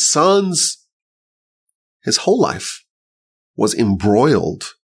 with his sons. His whole life was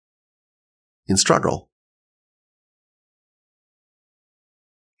embroiled in struggle.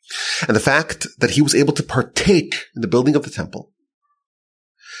 And the fact that he was able to partake in the building of the temple,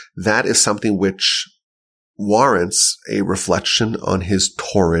 that is something which warrants a reflection on his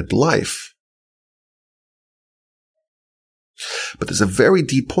torrid life. But there's a very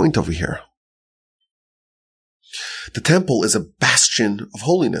deep point over here. The temple is a bastion of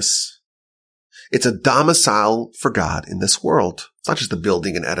holiness. It's a domicile for God in this world. It's not just a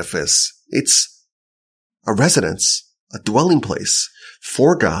building, an edifice. It's a residence, a dwelling place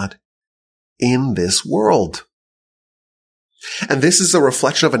for God in this world. And this is a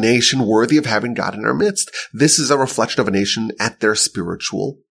reflection of a nation worthy of having God in our midst. This is a reflection of a nation at their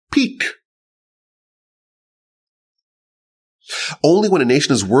spiritual peak. Only when a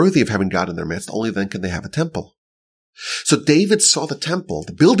nation is worthy of having God in their midst, only then can they have a temple. So David saw the temple,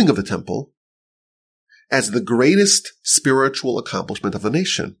 the building of the temple, as the greatest spiritual accomplishment of the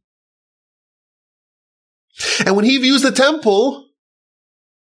nation. And when he views the temple,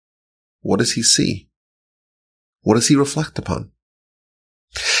 what does he see? What does he reflect upon?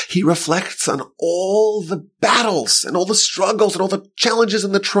 He reflects on all the battles and all the struggles and all the challenges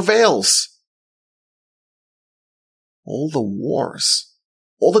and the travails, all the wars,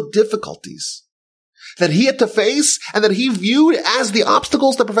 all the difficulties that he had to face and that he viewed as the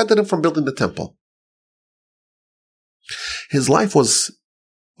obstacles that prevented him from building the temple. His life was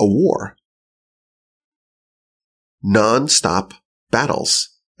a war. Non-stop battles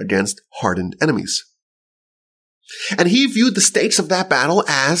against hardened enemies. And he viewed the stakes of that battle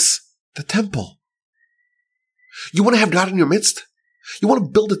as the temple. You want to have God in your midst? You want to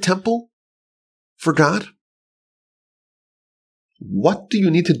build a temple for God? What do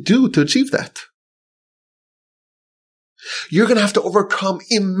you need to do to achieve that? You're going to have to overcome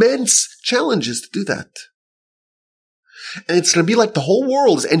immense challenges to do that. And it's going to be like the whole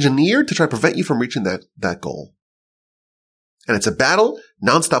world is engineered to try to prevent you from reaching that goal. And it's a battle,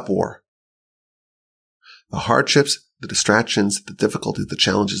 nonstop war. The hardships, the distractions, the difficulties, the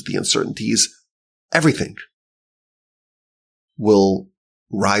challenges, the uncertainties, everything will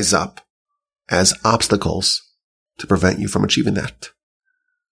rise up as obstacles to prevent you from achieving that.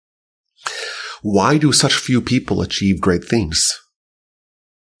 Why do such few people achieve great things?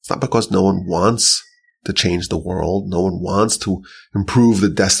 It's not because no one wants to change the world. No one wants to improve the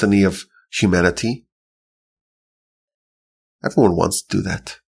destiny of humanity. Everyone wants to do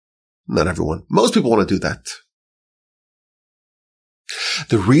that. Not everyone. Most people want to do that.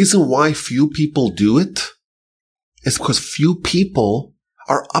 The reason why few people do it is because few people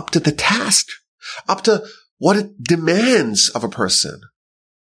are up to the task, up to what it demands of a person.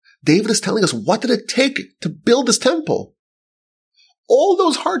 David is telling us, what did it take to build this temple? All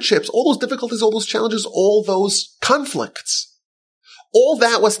those hardships, all those difficulties, all those challenges, all those conflicts, all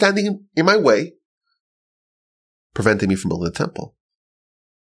that was standing in my way, preventing me from building the temple.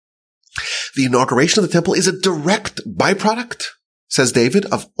 The inauguration of the temple is a direct byproduct, says David,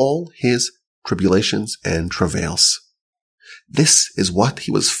 of all his tribulations and travails. This is what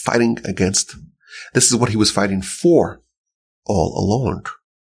he was fighting against. This is what he was fighting for all along.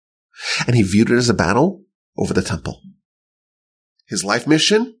 And he viewed it as a battle over the temple. His life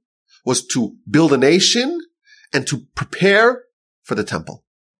mission was to build a nation and to prepare for the temple.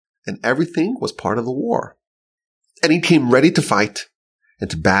 And everything was part of the war. And he came ready to fight and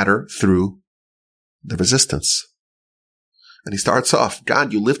to batter through the resistance. And he starts off,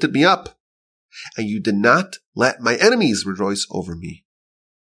 God, you lifted me up, and you did not let my enemies rejoice over me.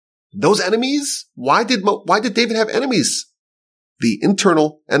 Those enemies, why did David have enemies? The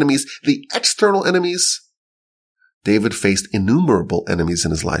internal enemies, the external enemies. David faced innumerable enemies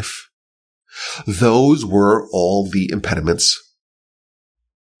in his life. Those were all the impediments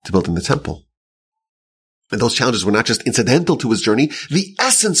to building the temple. And those challenges were not just incidental to his journey. The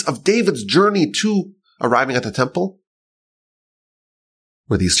essence of David's journey to arriving at the temple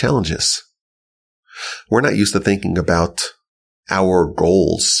were these challenges. We're not used to thinking about our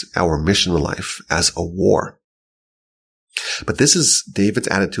goals, our mission in life as a war. But this is David's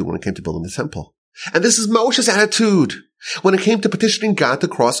attitude when it came to building the temple. And this is Moshe's attitude when it came to petitioning God to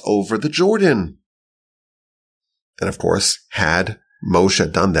cross over the Jordan. And of course, had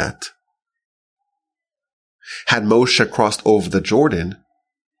Moshe done that, had Moshe crossed over the Jordan,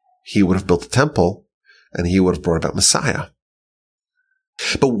 he would have built the temple and he would have brought about Messiah.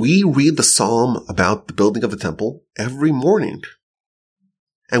 But we read the psalm about the building of the temple every morning.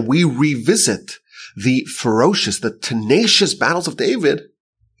 And we revisit the ferocious, the tenacious battles of David.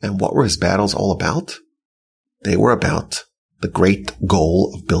 And what were his battles all about? They were about the great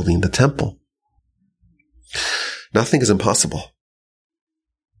goal of building the temple. Nothing is impossible.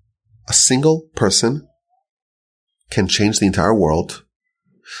 A single person can change the entire world.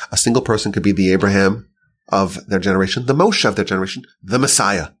 A single person could be the Abraham of their generation, the Moshe of their generation, the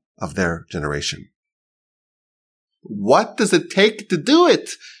Messiah of their generation. What does it take to do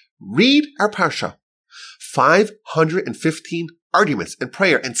it? Read our Parsha. 515 arguments and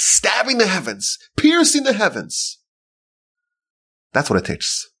prayer and stabbing the heavens, piercing the heavens. That's what it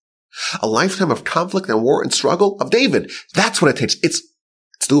takes. A lifetime of conflict and war and struggle of David. That's what it takes. It's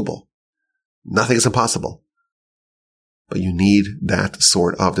doable. Nothing is impossible. But you need that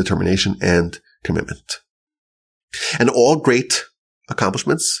sort of determination and commitment. And all great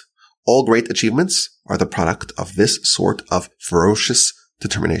accomplishments, all great achievements are the product of this sort of ferocious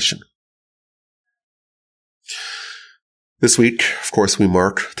determination. This week, of course, we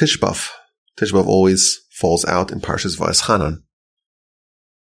mark Tisha B'Av. Tisha B'Av always falls out in Parshas Vaeschanan.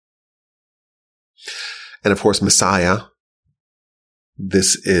 And of course, Messiah,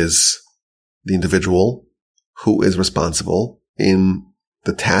 this is the individual who is responsible in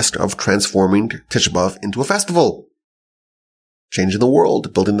the task of transforming Tisha B'Av into a festival, changing the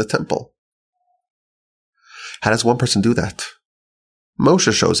world, building the temple. How does one person do that?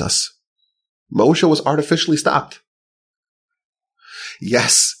 Moshe shows us. Moshe was artificially stopped.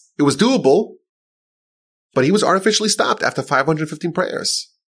 Yes, it was doable, but he was artificially stopped after 515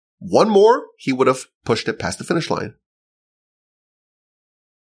 prayers. One more, he would have pushed it past the finish line.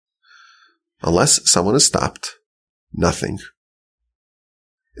 Unless someone is stopped, nothing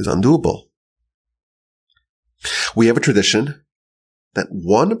is undoable. We have a tradition that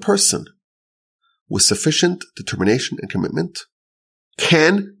one person with sufficient determination and commitment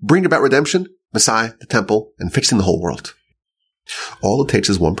can bring about redemption, Messiah, the temple, and fixing the whole world. All it takes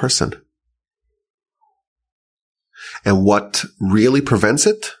is one person. And what really prevents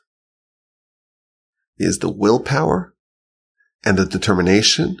it is the willpower and the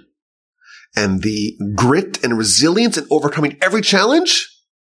determination and the grit and resilience in overcoming every challenge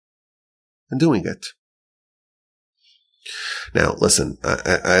and doing it. Now, listen,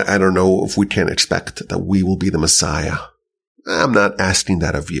 I don't know if we can expect that we will be the Messiah. I'm not asking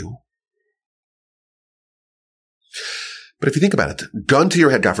that of you. But if you think about it, gun to your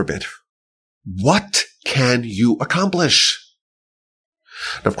head, God forbid, what can you accomplish?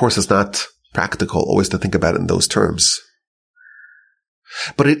 And of course, it's not practical always to think about it in those terms.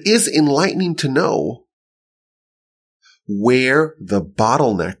 But it is enlightening to know where the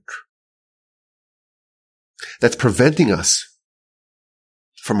bottleneck that's preventing us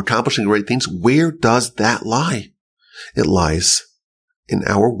from accomplishing great things, where does that lie? It lies in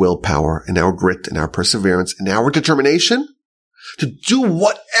our willpower, in our grit, in our perseverance, in our determination to do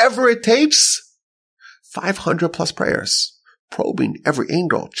whatever it takes. 500 plus prayers, probing every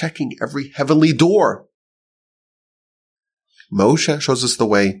angle, checking every heavenly door. Moshe shows us the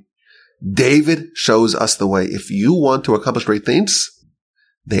way. David shows us the way. If you want to accomplish great things,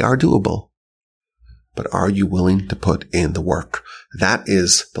 they are doable. but are you willing to put in the work? That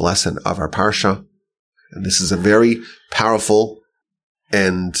is the lesson of our Parsha. And this is a very powerful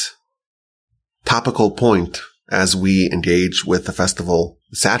and topical point as we engage with the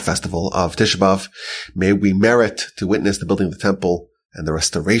sad festival of Tisha B'Av. May we merit to witness the building of the temple and the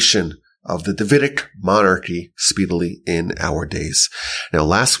restoration of the Davidic monarchy speedily in our days. Now,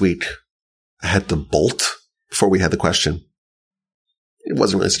 last week, I had to bolt before we had the question. It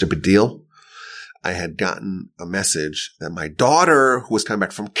wasn't really such a big deal. I had gotten a message that my daughter, who was coming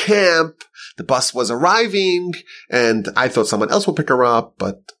back from camp, the bus was arriving, and I thought someone else would pick her up,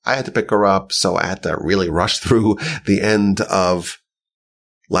 but I had to pick her up, so I had to really rush through the end of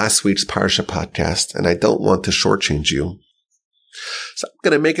last week's Parsha podcast, and I don't want to shortchange you. So I'm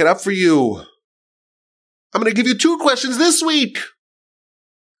going to make it up for you. I'm going to give you 2 questions this week.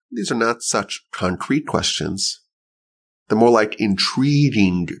 These are not such concrete questions. They're more like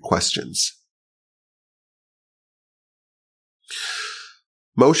intriguing questions.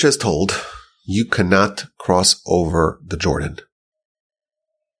 Moshe is told, you cannot cross over the Jordan,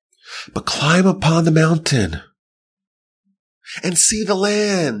 but climb upon the mountain and see the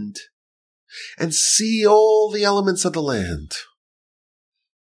land and see all the elements of the land.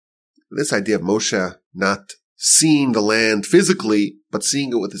 This idea of Moshe not seeing the land physically, but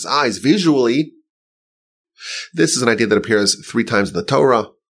seeing it with his eyes visually, this is an idea that appears 3 times in the Torah.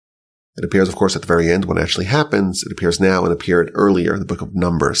 It appears, of course, at the very end when it actually happens. It appears now and appeared earlier in the book of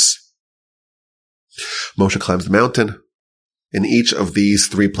Numbers. Moshe climbs the mountain. In each of these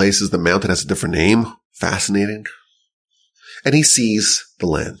 3 places, the mountain has a different name. Fascinating. And he sees the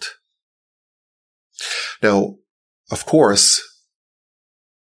land. Now, of course,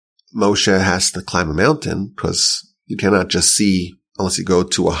 Moshe has to climb a mountain because you cannot just see unless you go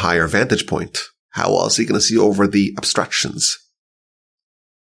to a higher vantage point. How else are you going to see over the obstructions?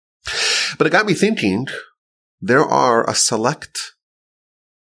 But it got me thinking, there are a select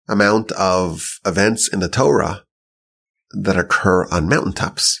amount of events in the Torah that occur on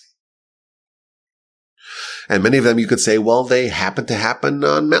mountaintops. And many of them you could say, well, they happen to happen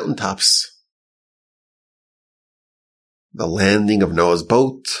on mountaintops. The landing of Noah's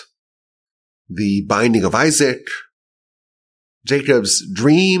boat, the binding of Isaac, Jacob's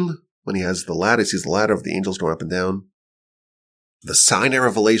dream when he has the ladder, he sees the ladder of the angels going up and down, the Sinai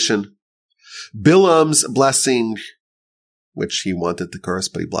revelation, Bilam's blessing, which he wanted to curse,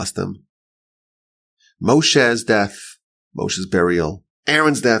 but he blessed them, Moshe's death, Moshe's burial,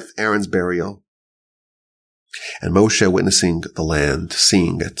 Aaron's death, Aaron's burial, and Moshe witnessing the land,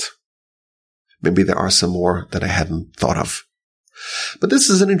 seeing it. Maybe there are some more that I hadn't thought of. But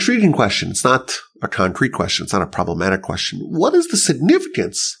this is an intriguing question. It's not a concrete question. It's not a problematic question. What is the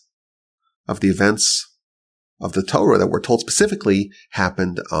significance of the events of the Torah that we're told specifically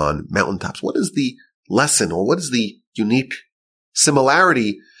happened on mountaintops? What is the lesson, or what is the unique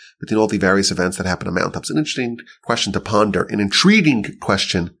similarity between all the various events that happen on mountaintops? An interesting question to ponder, an intriguing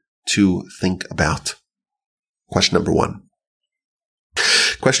question to think about. Question number 1.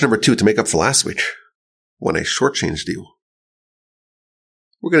 Question number 2, to make up for last week, when I shortchanged you.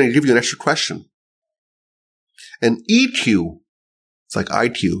 We're going to give you an extra question. An EQ, it's like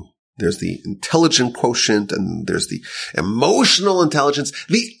IQ. There's the intelligent quotient and there's the emotional intelligence,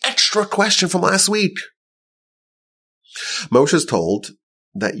 the extra question from last week. Moshe is told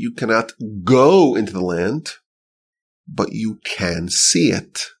that you cannot go into the land, but you can see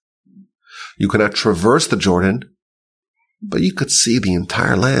it. You cannot traverse the Jordan, but you could see the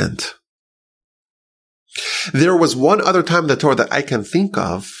entire land. There was one other time in the Torah that I can think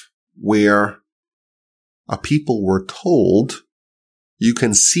of where a people were told, you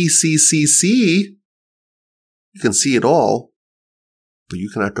can see. You can see it all, but you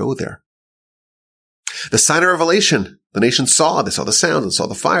cannot go there. The Sinai revelation, the nation saw. They saw the sound, they saw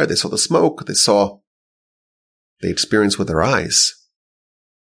the fire, they saw the smoke, they experienced with their eyes,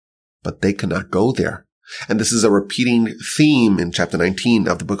 but they cannot go there. And this is a repeating theme in chapter 19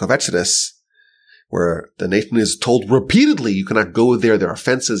 of the book of Exodus, where the nation is told repeatedly, you cannot go there, there are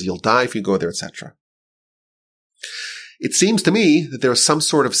fences, you'll die if you go there, etc. It seems to me that there is some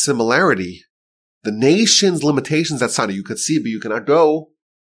sort of similarity. The nation's limitations at Sinai, you could see, but you cannot go.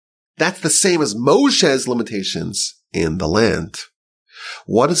 That's the same as Moshe's limitations in the land.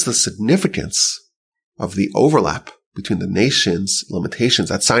 What is the significance of the overlap between the nation's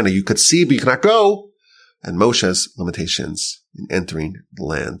limitations at Sinai, you could see, but you cannot go, and Moshe's limitations in entering the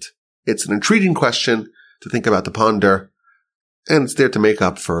land? It's an intriguing question to think about, to ponder, and it's there to make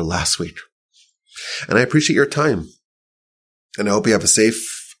up for last week. And I appreciate your time. And I hope you have a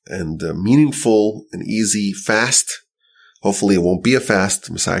safe and meaningful and easy fast. Hopefully it won't be a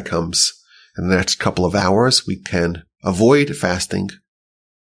fast. Messiah comes in the next couple of hours, we can avoid fasting.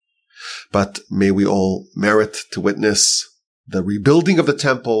 But may we all merit to witness the rebuilding of the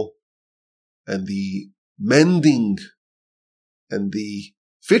temple and the mending and the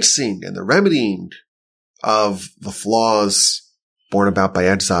fixing and the remedying of the flaws brought about by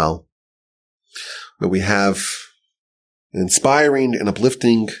exile. May we have an inspiring and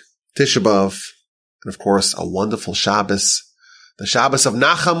uplifting Tisha B'Av, and of course a wonderful Shabbos, the Shabbos of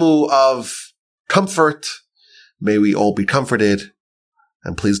Nachamu, of comfort. May we all be comforted,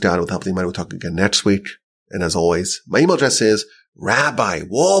 and please God, with the help of the Almighty, we'll talk again next week. And as always, my email address is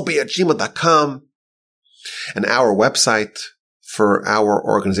rabbiwolbe@gmail.com, and our website for our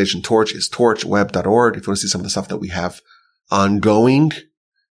organization Torch is torchweb.org. If you want to see some of the stuff that we have ongoing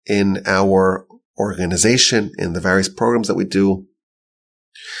in our organization, in the various programs that we do.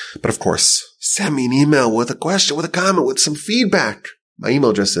 But of course, send me an email with a question, with a comment, with some feedback. My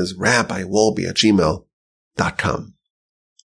email address is rabbiwolbe@gmail.com.